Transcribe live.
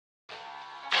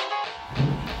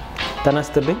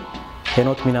ተናስተልኝ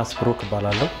ሄኖክ ሚናስ ብሩክ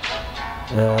ባላለው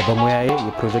በሙያዬ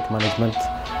የፕሮጀክት ማኔጅመንት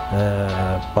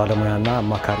ባለሙያና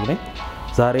አማካሪ ነኝ።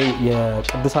 ዛሬ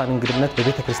የቅዱሳን እንግድነት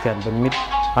በቤተ ክርስቲያን በሚል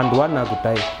አንድ ዋና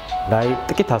ጉዳይ ላይ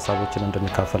ጥቂት ሐሳቦችን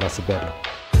እንድንካፈል አስቤያለሁ።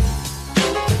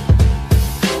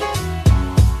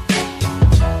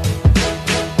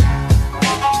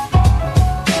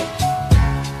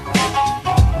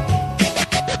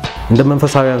 እንደ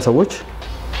መንፈሳውያን ሰዎች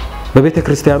በቤተ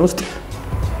ክርስቲያን ውስጥ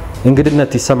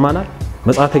እንግድነት ይሰማናል፣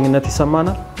 መጻተኝነት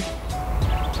ይሰማናል።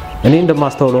 እኔ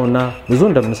እንደማስተውለውና ብዙ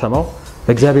እንደምሰማው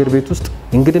በእግዚአብሔር ቤት ውስጥ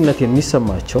እንግድነት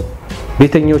የሚሰማቸው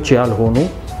ቤተኞች ያልሆኑ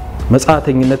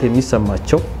መጻተኝነት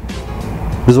የሚሰማቸው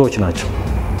ብዙዎች ናቸው።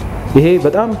 ይሄ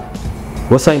በጣም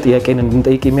ወሳኝ ጥያቄን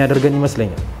እንድንጠይቅ የሚያደርገን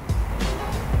ይመስለኛል።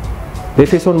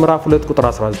 በኤፌሶን ምዕራፍ 2 ቁጥር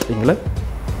 19 ላይ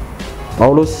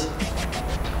ጳውሎስ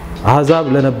አሕዛብ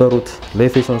ለነበሩት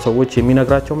ለኤፌሶን ሰዎች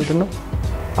የሚነግራቸው ምንድነው?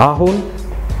 አሁን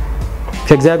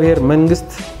ከእግዚአብሔር መንግስት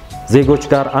ዜጎች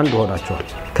ጋር አንድ ሆናችኋል፣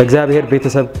 ከእግዚአብሔር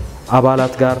ቤተሰብ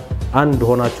አባላት ጋር አንድ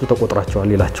ሆናችሁ ተቆጥራችኋል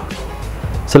ይላቸዋል።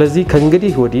 ስለዚህ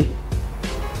ከእንግዲህ ወዲህ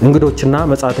እንግዶችና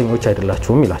መጻተኞች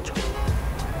አይደላችሁም ይላቸዋል።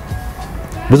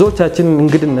 ብዙዎቻችን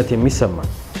እንግድነት የሚሰማን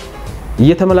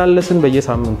እየተመላለስን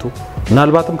በየሳምንቱ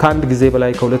ምናልባትም ከአንድ ጊዜ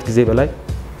በላይ ከሁለት ጊዜ በላይ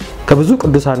ከብዙ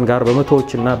ቅዱሳን ጋር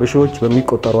በመቶዎችና በሺዎች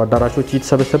በሚቆጠሩ አዳራሾች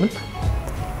እየተሰበሰብን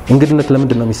እንግድነት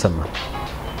ለምንድን ነው የሚሰማን?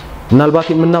 ምናልባት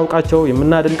የምናውቃቸው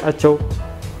የምናደንቃቸው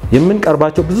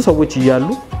የምንቀርባቸው ብዙ ሰዎች እያሉ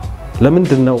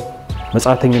ለምንድን ነው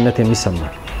መጻተኝነት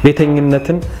የሚሰማን?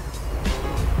 ቤተኝነትን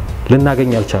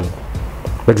ልናገኝ አልቻልንም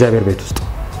በእግዚአብሔር ቤት ውስጥ።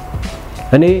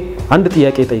 እኔ አንድ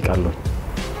ጥያቄ እጠይቃለሁ።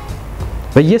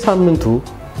 በየሳምንቱ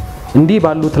እንዲህ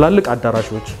ባሉ ትላልቅ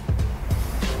አዳራሾች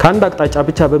ከአንድ አቅጣጫ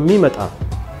ብቻ በሚመጣ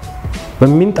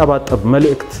በሚንጠባጠብ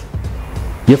መልእክት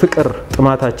የፍቅር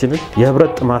ጥማታችንን፣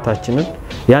 የኅብረት ጥማታችንን፣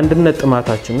 የእንግድነት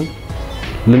ጥማታችንን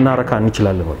ልናረካ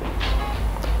እንችላለን ወይ?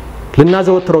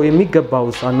 ልናዘወትረው የሚገባው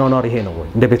አኗኗር ይሄ ነው ወይ?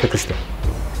 እንደ ቤተ ክርስቲያን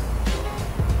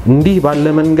እንዲህ ባለ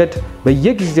መንገድ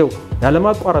በየጊዜው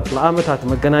ያለማቋረጥ ለዓመታት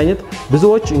መገናኘት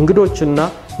ብዙዎች እንግዶችና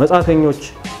መጻተኞች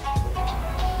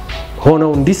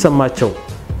ሆነው እንዲሰማቸው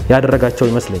ያደረጋቸው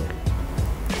ይመስለኛል።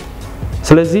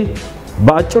 ስለዚህ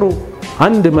በአጭሩ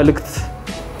አንድ መልእክት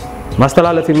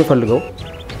ማስተላለፍ የምፈልገው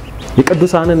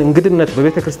የቅዱሳንን እንግድነት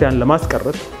በቤተ ክርስቲያን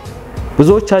ለማስቀረት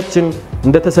ብዙዎቻችን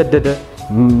እንደተሰደደ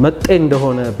መጤ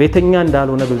እንደሆነ ቤተኛ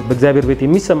እንዳልሆነ በእግዚአብሔር ቤት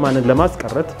የሚሰማንን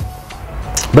ለማስቀረት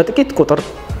በጥቂት ቁጥር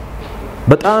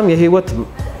በጣም የህይወት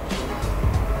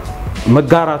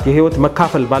መጋራት የህይወት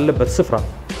መካፈል ባለበት ስፍራ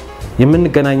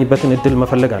የምንገናኝበትን እድል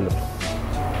መፈለግ አለብን።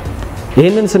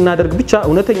 ይሄንን ስናደርግ ብቻ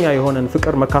እውነተኛ የሆነን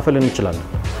ፍቅር መካፈል እንችላለን።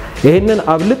 ይሄንን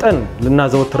አብልጠን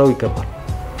ልናዘወትረው ይገባል።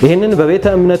 ይሄንን በቤተ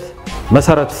እምነት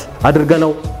መሰረት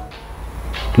አድርገነው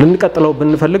ልንቀጥለው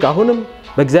ብንፈልግ አሁንም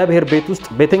በእግዚአብሔር ቤት ውስጥ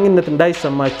ቤተኝነት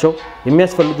እንዳይሰማቸው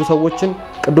የሚያስፈልጉ ሰዎችን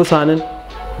ቅዱሳንን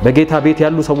በጌታ ቤት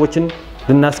ያሉ ሰዎችን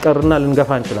ልናስቀርና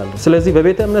ልንገፋ እንችላለን። ስለዚህ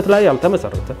በቤተ እምነት ላይ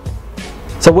ያልተመሰረተ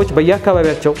ሰዎች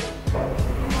በየአካባቢያቸው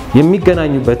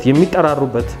የሚገናኙበት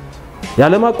የሚጠራሩበት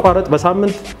ያለማቋረጥ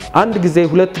በሳምንት አንድ ጊዜ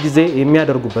ሁለት ጊዜ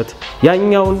የሚያደርጉበት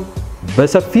ያኛውን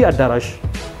በሰፊ አዳራሽ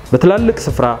በትላልቅ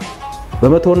ስፍራ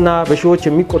በመቶና በሺዎች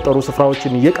የሚቆጠሩ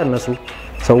ስፍራዎችን እየቀነሱ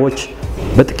ሰዎች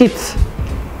በጥቂት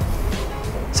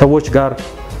ሰዎች ጋር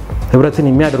ኅብረትን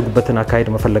የሚያደርጉበትን አካሄድ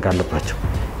መፈለግ አለባቸው።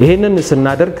 ይሄንን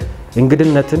ስናደርግ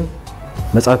እንግድነትን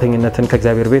መጻተኝነትን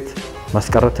ከእግዚአብሔር ቤት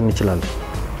ማስቀረት እንችላለን።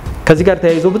 ከዚህ ጋር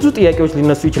ተያይዞ ብዙ ጥያቄዎች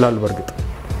ሊነሱ ይችላሉ በርግጥ።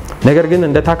 ነገር ግን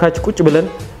እንደ ታካች ቁጭ ብለን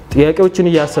ጥያቄዎችን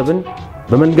እያሰብን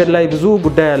በመንገድ ላይ ብዙ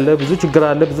ጉዳይ አለ፣ ብዙ ችግር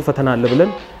አለ፣ ብዙ ፈተና አለ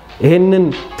ብለን ይሄንን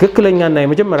ትክክለኛና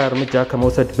የመጀመሪያ እርምጃ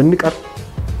ከመውሰድ ብንቀር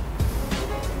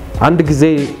አንድ ጊዜ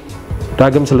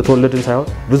ዳግም ስለተወለድን ሳይሆን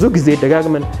ብዙ ጊዜ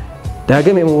ደጋግመን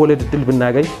ዳግም የመወለድ እድል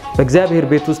ብናገኝ በእግዚአብሔር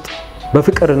ቤት ውስጥ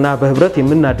በፍቅርና በኅብረት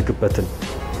የምናድግበትን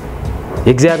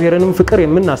የእግዚአብሔርንም ፍቅር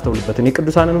የምናስተውልበትን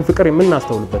የቅዱሳንንም ፍቅር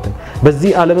የምናስተውልበትን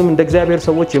በዚህ ዓለምም እንደ እግዚአብሔር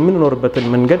ሰዎች የምንኖርበትን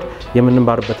መንገድ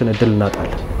የምንማርበትን እድል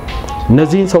እናጣለን።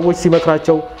 እነዚህን ሰዎች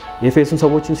ሲመክራቸው የኤፌሶን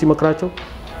ሰዎችን ሲመክራቸው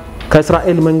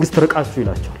ከእስራኤል መንግስት ርቃችሁ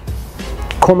ይላቸዋል።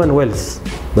 ኮመንዌልስ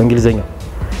በእንግሊዘኛው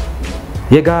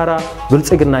የጋራ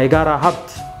ብልጽግና የጋራ ሀብት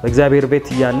በእግዚአብሔር ቤት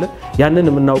እያለ ያንን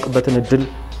የምናውቅበትን እድል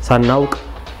ሳናውቅ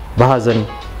በሐዘን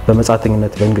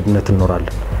በመጻተኝነት በእንግድነት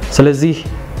እንኖራለን። ስለዚህ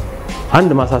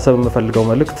አንድ ማሳሰብ የምፈልገው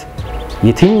መልእክት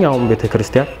የትኛውም ቤተ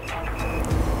ክርስቲያን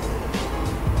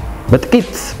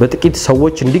በጥቂት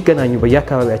ሰዎች እንዲገናኙ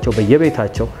በየአካባቢያቸው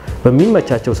በየቤታቸው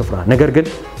በሚመቻቸው ስፍራ ነገር ግን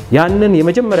ያንን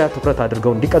የመጀመሪያ ትኩረት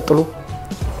አድርገው እንዲቀጥሉ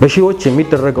በሺዎች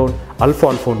የሚደረገውን አልፎ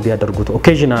አልፎ እንዲያደርጉት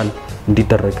ኦኬዥናል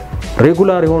እንዲደረግ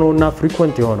ሬጉላር የሆነውና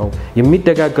ፍሪኩዌንት የሆነው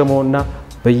የሚደጋገመውና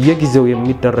በየጊዜው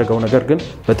የሚደረገው ነገር ግን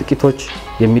በጥቂቶች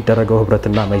የሚደረገው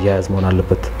ህብረትና መያያዝ መሆን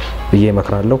አለበት ብዬ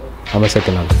እመክራለሁ።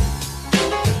 አመሰግናለሁ።